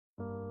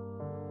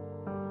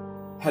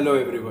Hello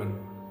everyone.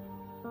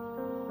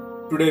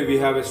 Today we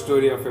have a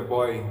story of a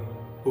boy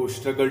who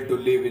struggled to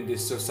live in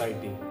this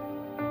society.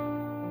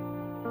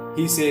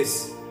 He says,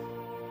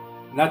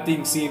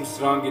 "Nothing seems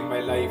wrong in my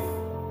life.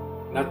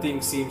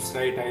 Nothing seems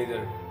right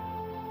either.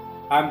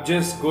 I'm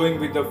just going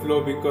with the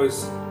flow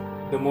because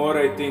the more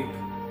I think,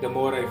 the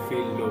more I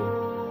feel low.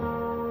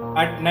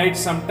 At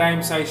night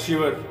sometimes I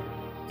shiver,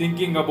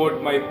 thinking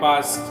about my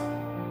past.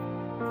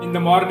 In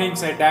the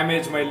mornings I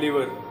damage my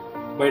liver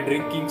by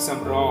drinking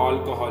some raw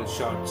alcohol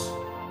shots.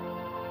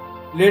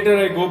 Later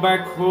I go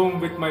back home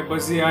with my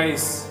busy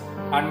eyes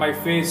and my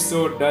face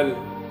so dull,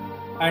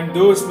 and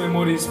those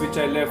memories which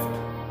I left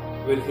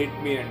will hit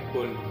me and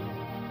pull.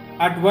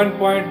 At one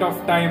point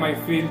of time I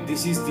feel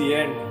this is the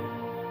end,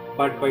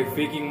 but by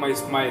faking my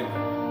smile,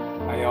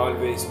 I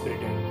always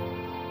pretend.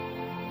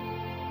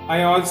 I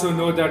also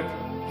know that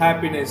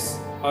happiness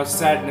or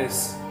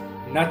sadness,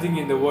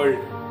 nothing in the world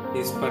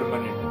is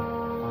permanent.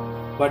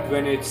 But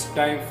when it's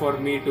time for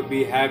me to be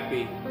happy,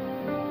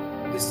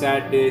 the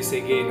sad days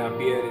again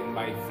appear in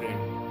my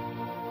friend.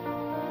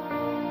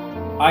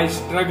 I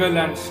struggle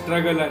and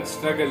struggle and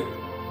struggle,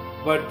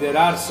 but there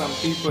are some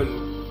people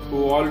who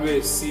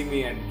always see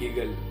me and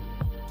giggle.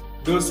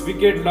 Those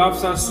wicked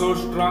laughs are so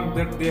strong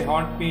that they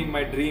haunt me in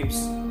my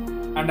dreams,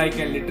 and I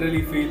can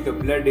literally feel the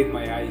blood in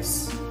my eyes.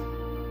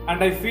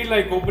 And I feel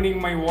like opening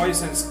my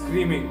voice and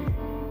screaming,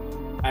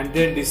 and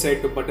then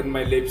decide to button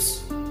my lips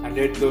and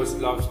let those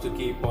laughs to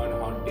keep on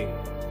haunting.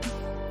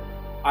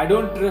 I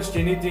don't trust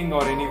anything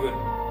or anyone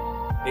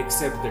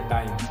except the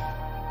time,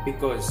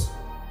 because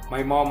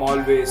my mom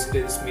always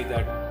tells me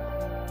that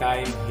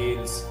time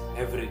heals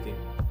everything.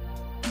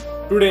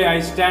 Today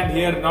I stand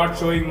here not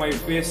showing my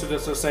face to the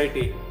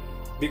society,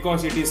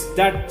 because it is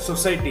that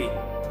society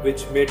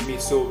which made me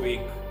so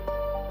weak.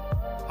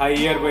 I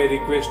hereby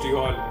request you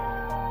all,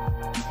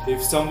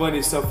 if someone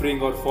is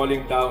suffering or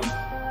falling down,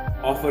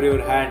 offer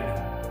your hand,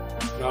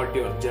 not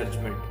your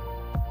judgment.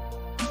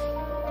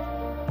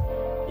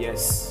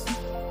 Yes,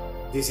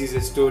 this is a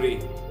story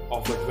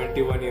of a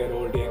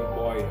 21-year-old young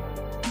boy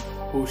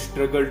who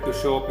struggled to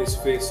show up his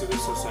face to the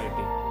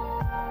society.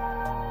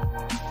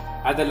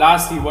 At the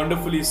last, he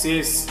wonderfully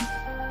says,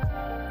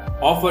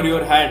 offer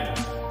your hand,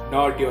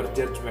 not your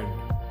judgment.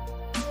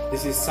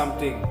 This is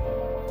something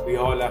we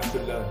all have to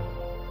learn.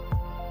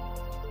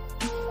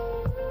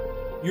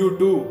 You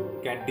too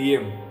can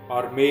DM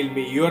or mail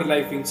me your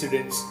life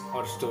incidents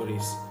or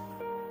stories.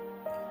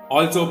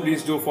 Also,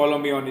 please do follow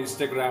me on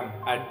Instagram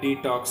at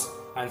Detox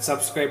and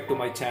subscribe to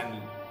my channel.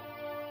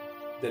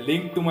 The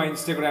link to my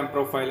Instagram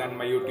profile and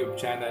my YouTube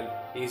channel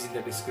is in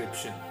the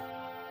description.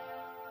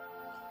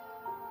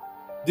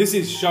 This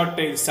is Short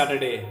Tales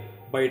Saturday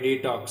by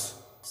Detox,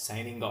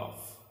 signing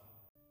off.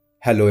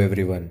 Hello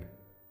everyone.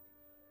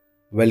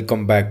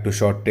 Welcome back to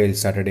Short Tales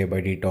Saturday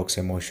by Detox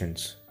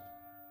Emotions.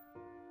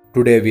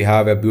 Today we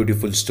have a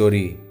beautiful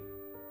story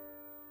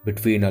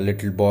between a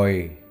little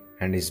boy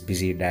and his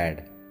busy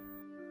dad.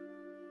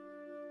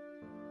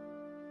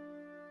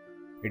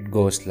 It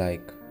goes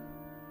like,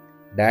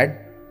 "Dad,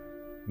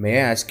 may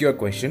I ask you a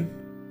question?"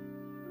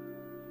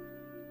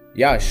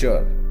 "Yeah,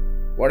 sure.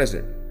 What is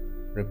it?"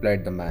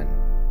 replied the man.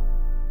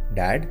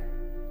 "Dad,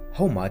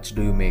 how much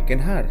do you make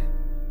in hair?"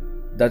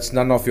 "That's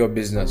none of your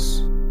business.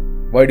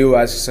 Why do you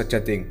ask such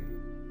a thing?"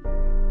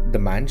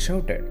 the man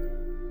shouted.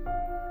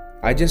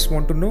 "I just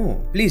want to know.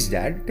 Please,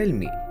 Dad, tell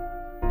me.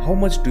 How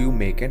much do you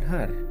make in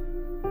hair?"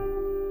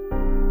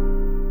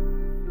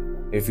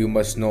 "If you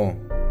must know,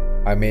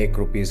 I make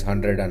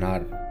 ₹100 an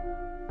hour."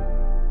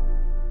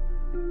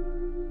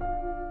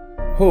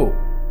 "Oh,"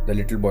 the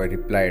little boy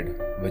replied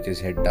with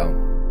his head down.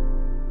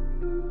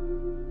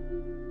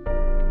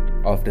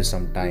 After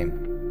some time,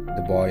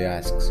 the boy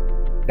asks,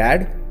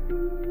 "Dad,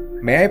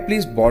 may I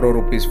please borrow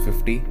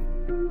 ₹50?"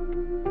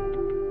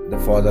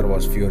 The father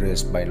was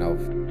furious by now.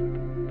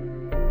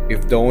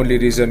 "If the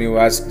only reason you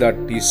ask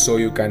that is so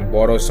you can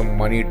borrow some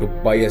money to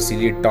buy a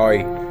silly toy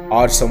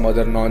or some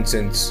other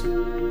nonsense,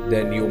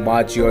 then you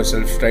march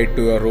yourself straight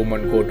to your room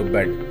and go to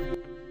bed.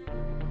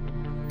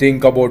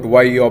 Think about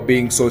why you are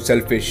being so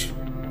selfish.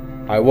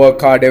 I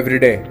work hard every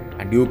day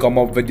and you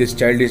come up with this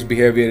childish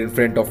behavior in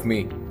front of me."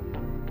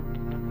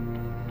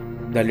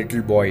 The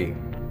little boy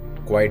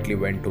quietly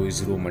went to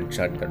his room and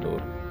shut the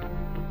door.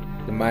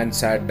 The man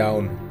sat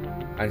down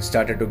and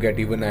started to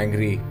get even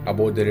angry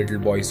about the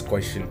little boy's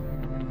question.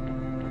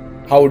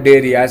 How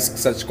dare he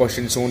ask such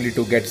questions only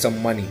to get some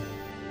money?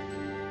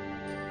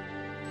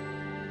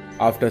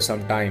 After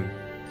some time,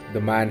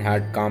 the man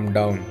had calmed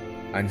down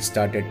and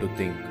started to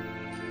think.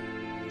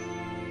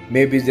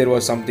 Maybe there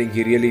was something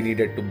he really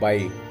needed to buy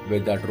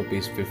with that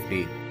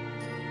 ₹50.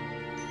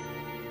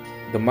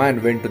 The man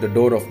went to the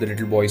door of the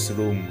little boy's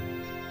room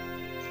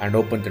and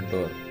opened the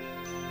door.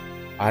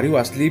 "Are you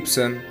asleep,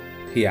 son?"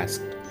 he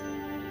asked.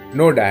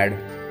 "No, Dad,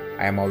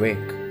 I am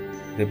awake,"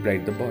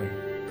 replied the boy.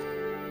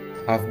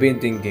 "I've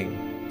been thinking,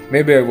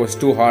 maybe I was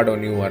too hard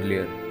on you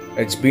earlier.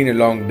 It's been a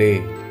long day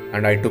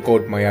and I took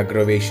out my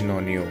aggravation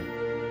on you.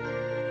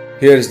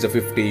 Here's the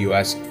 50 you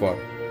asked for."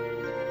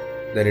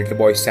 The little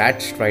boy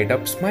sat straight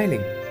up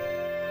smiling.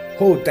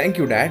 "Oh, thank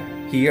you, Dad,"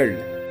 he yelled.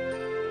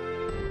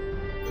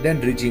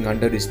 Then, reaching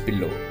under his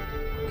pillow,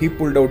 he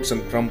pulled out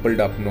some crumpled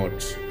up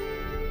notes.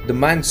 The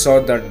man saw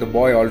that the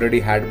boy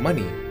already had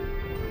money.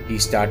 He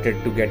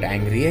started to get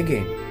angry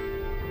again.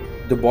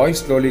 The boy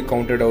slowly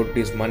counted out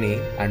his money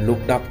and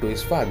looked up to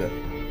his father.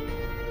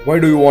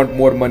 "Why do you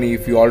want more money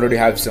if you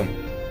already have some?"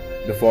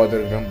 the father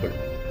grumbled.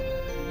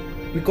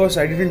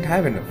 "Because I didn't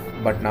have enough,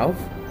 but now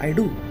I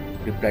do,"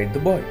 replied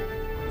the boy.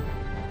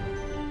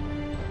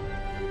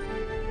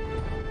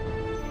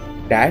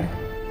 "Dad,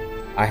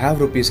 I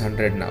have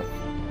 ₹100 now.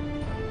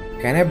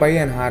 Can I buy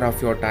an hour of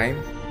your time?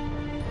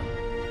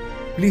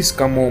 Please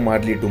come home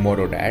early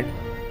tomorrow, Dad.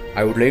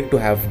 I would like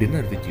to have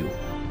dinner with you."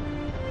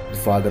 The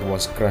father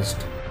was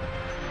crushed.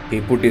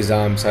 He put his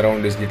arms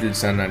around his little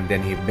son and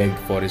then he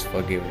begged for his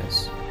forgiveness.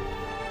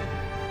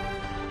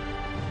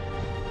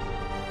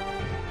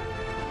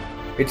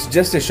 It's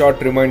just a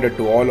short reminder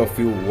to all of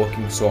you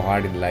working so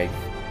hard in life.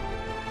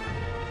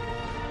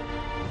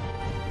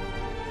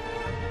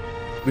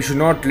 We should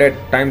not let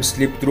time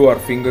slip through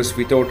our fingers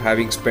without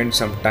having spent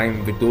some time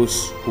with those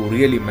who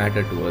really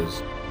matter to us.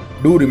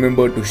 Do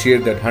remember to share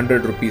that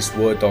 ₹100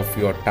 worth of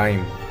your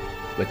time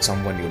with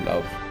someone you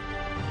love.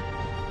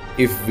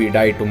 If we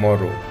die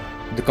tomorrow,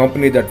 the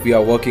company that we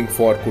are working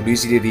for could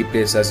easily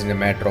replace us in a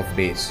matter of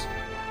days.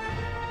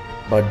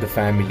 But the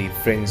family,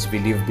 friends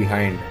we leave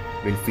behind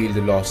will feel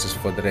the losses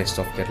for the rest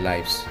of their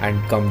lives,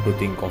 and come to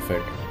think of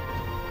it,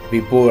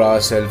 we pour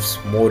ourselves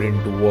more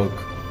into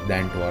work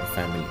than to our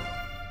family.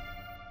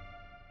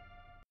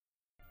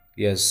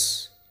 Yes,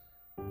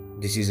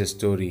 this is a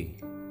story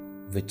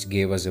which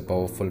gave us a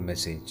powerful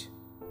message.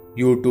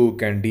 You too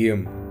can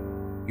DM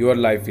your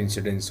life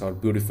incidents or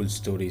beautiful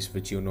stories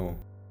which you know.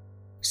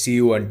 See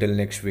you until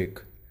next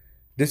week.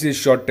 This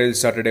is Short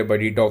Tales Saturday by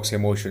Detox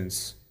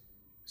Emotions.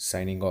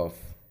 Signing off.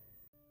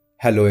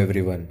 Hello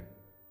everyone.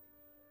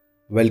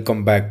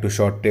 Welcome back to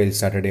Short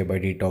Tales Saturday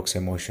by Detox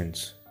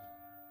Emotions.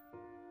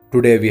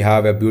 Today we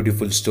have a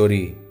beautiful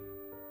story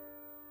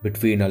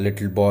between a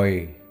little boy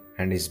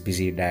and his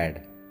busy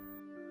dad.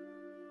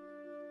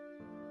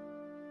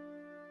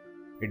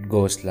 It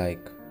goes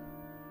like,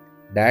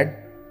 "Dad,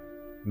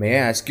 may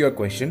I ask you a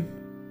question?"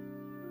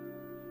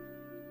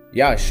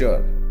 "Yeah, sure.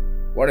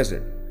 What is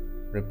it?"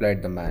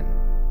 replied the man.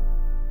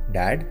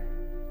 "Dad,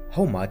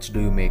 how much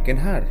do you make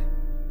in hour?"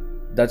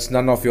 "That's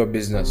none of your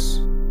business.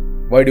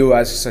 Why do you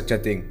ask such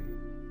a thing?"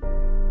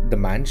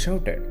 the man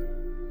shouted.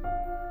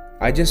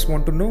 "I just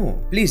want to know.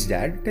 Please,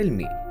 Dad, tell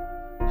me.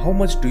 How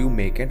much do you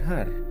make in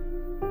hour?"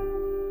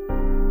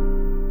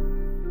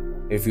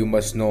 "If you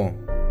must know,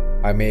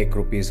 I make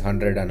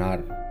 ₹100 an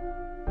hour."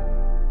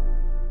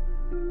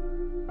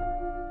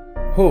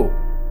 "Oh,"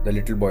 the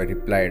little boy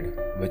replied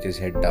with his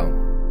head down.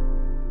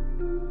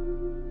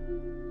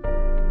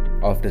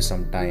 After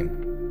some time,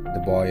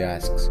 the boy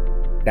asks,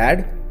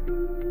 "Dad,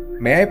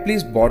 may I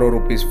please borrow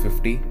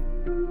 ₹50?"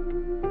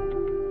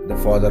 The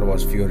father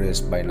was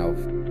furious by now.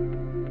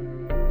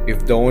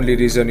 If the only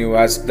reason you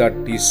ask that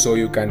is so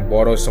you can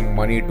borrow some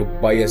money to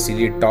buy a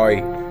silly toy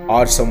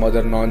or some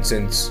other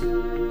nonsense,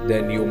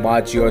 then you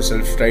march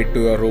yourself straight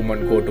to your room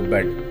and go to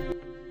bed.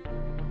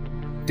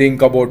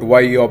 Think about why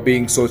you are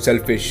being so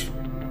selfish.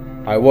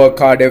 I work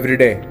hard every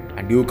day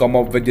and you come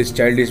up with this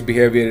childish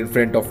behavior in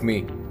front of me.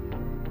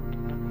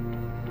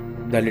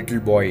 The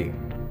little boy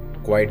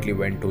quietly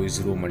went to his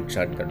room and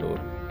shut the door.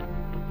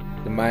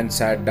 The man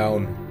sat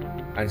down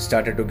and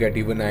started to get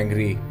even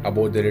angry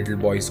about the little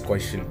boy's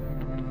question.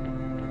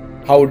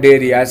 How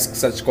dare he ask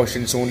such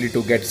questions only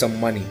to get some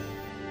money?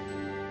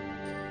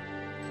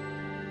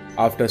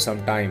 After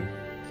some time,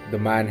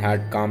 the man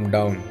had calmed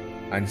down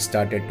and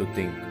started to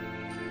think.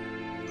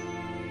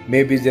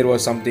 Maybe there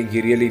was something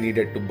he really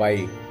needed to buy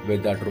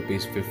with that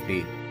 ₹50.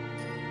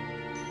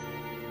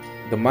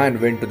 The man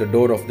went to the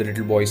door of the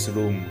little boy's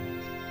room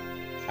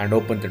and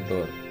opened the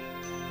door.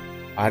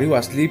 "Are you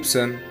asleep,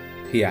 son?"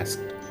 he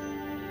asked.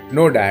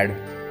 "No, Dad,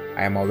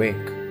 I am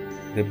awake,"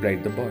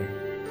 replied the boy.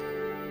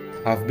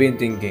 "I've been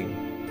thinking,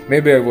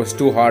 maybe I was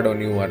too hard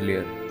on you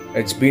earlier.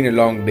 It's been a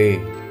long day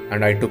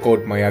and I took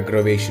out my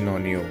aggravation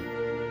on you.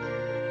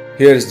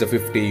 Here's the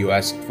 50 you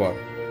asked for."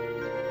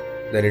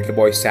 The little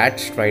boy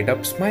sat straight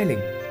up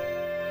smiling.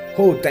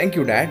 "Oh, thank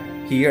you, Dad,"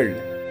 he yelled.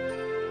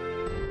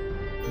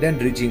 Then,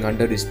 reaching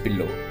under his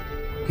pillow,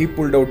 he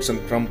pulled out some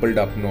crumpled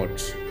up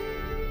notes.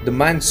 The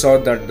man saw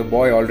that the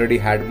boy already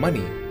had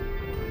money.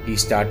 He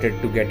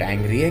started to get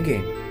angry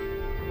again.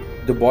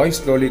 The boy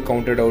slowly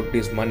counted out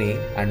his money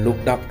and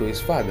looked up to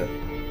his father.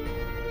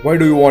 "Why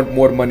do you want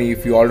more money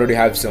if you already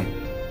have some?"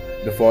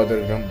 the father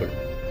grumbled.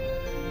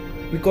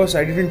 "Because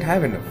I didn't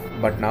have enough,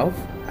 but now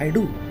I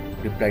do,"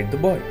 replied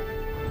the boy.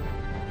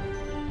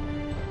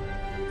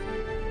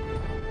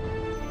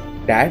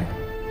 "Dad,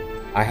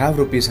 I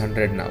have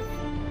 ₹100 now.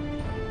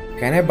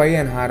 Can I buy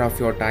an hour of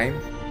your time?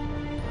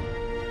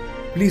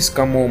 Please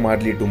come home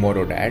early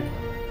tomorrow, Dad.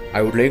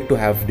 I would like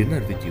to have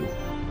dinner with you."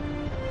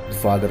 The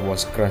father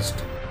was crushed.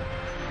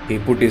 He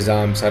put his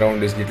arms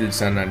around his little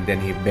son and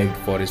then he begged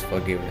for his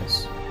forgiveness.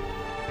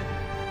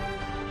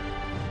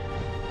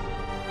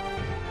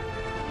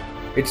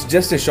 It's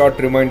just a short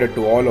reminder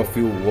to all of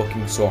you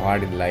working so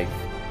hard in life.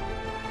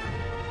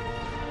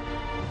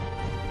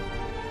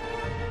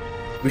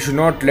 We should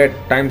not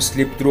let time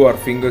slip through our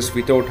fingers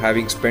without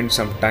having spent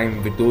some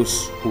time with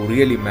those who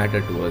really matter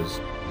to us.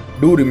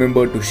 Do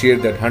remember to share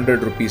that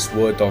 100 rupees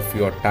worth of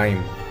your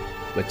time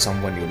with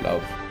someone you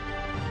love.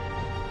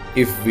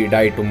 If we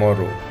die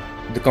tomorrow,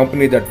 the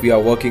company that we are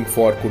working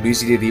for could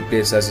easily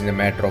replace us in a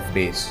matter of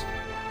days.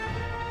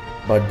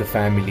 But the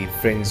family,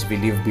 friends we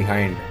leave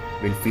behind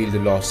will feel the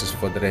losses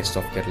for the rest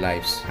of their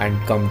lives. And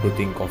come to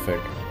think of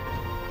it,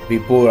 we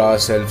pour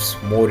ourselves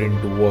more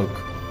into work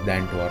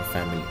than to our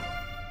family.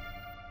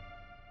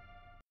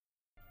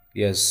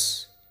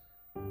 Yes,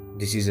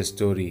 this is a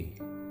story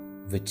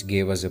which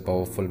gave us a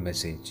powerful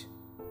message.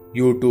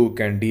 You too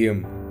can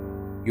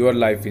DM your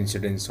life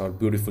incidents or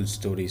beautiful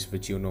stories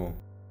which you know.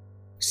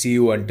 See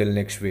you until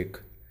next week.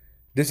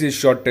 This is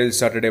Short Tales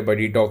Saturday by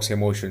Detox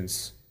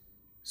Emotions.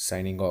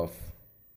 Signing off.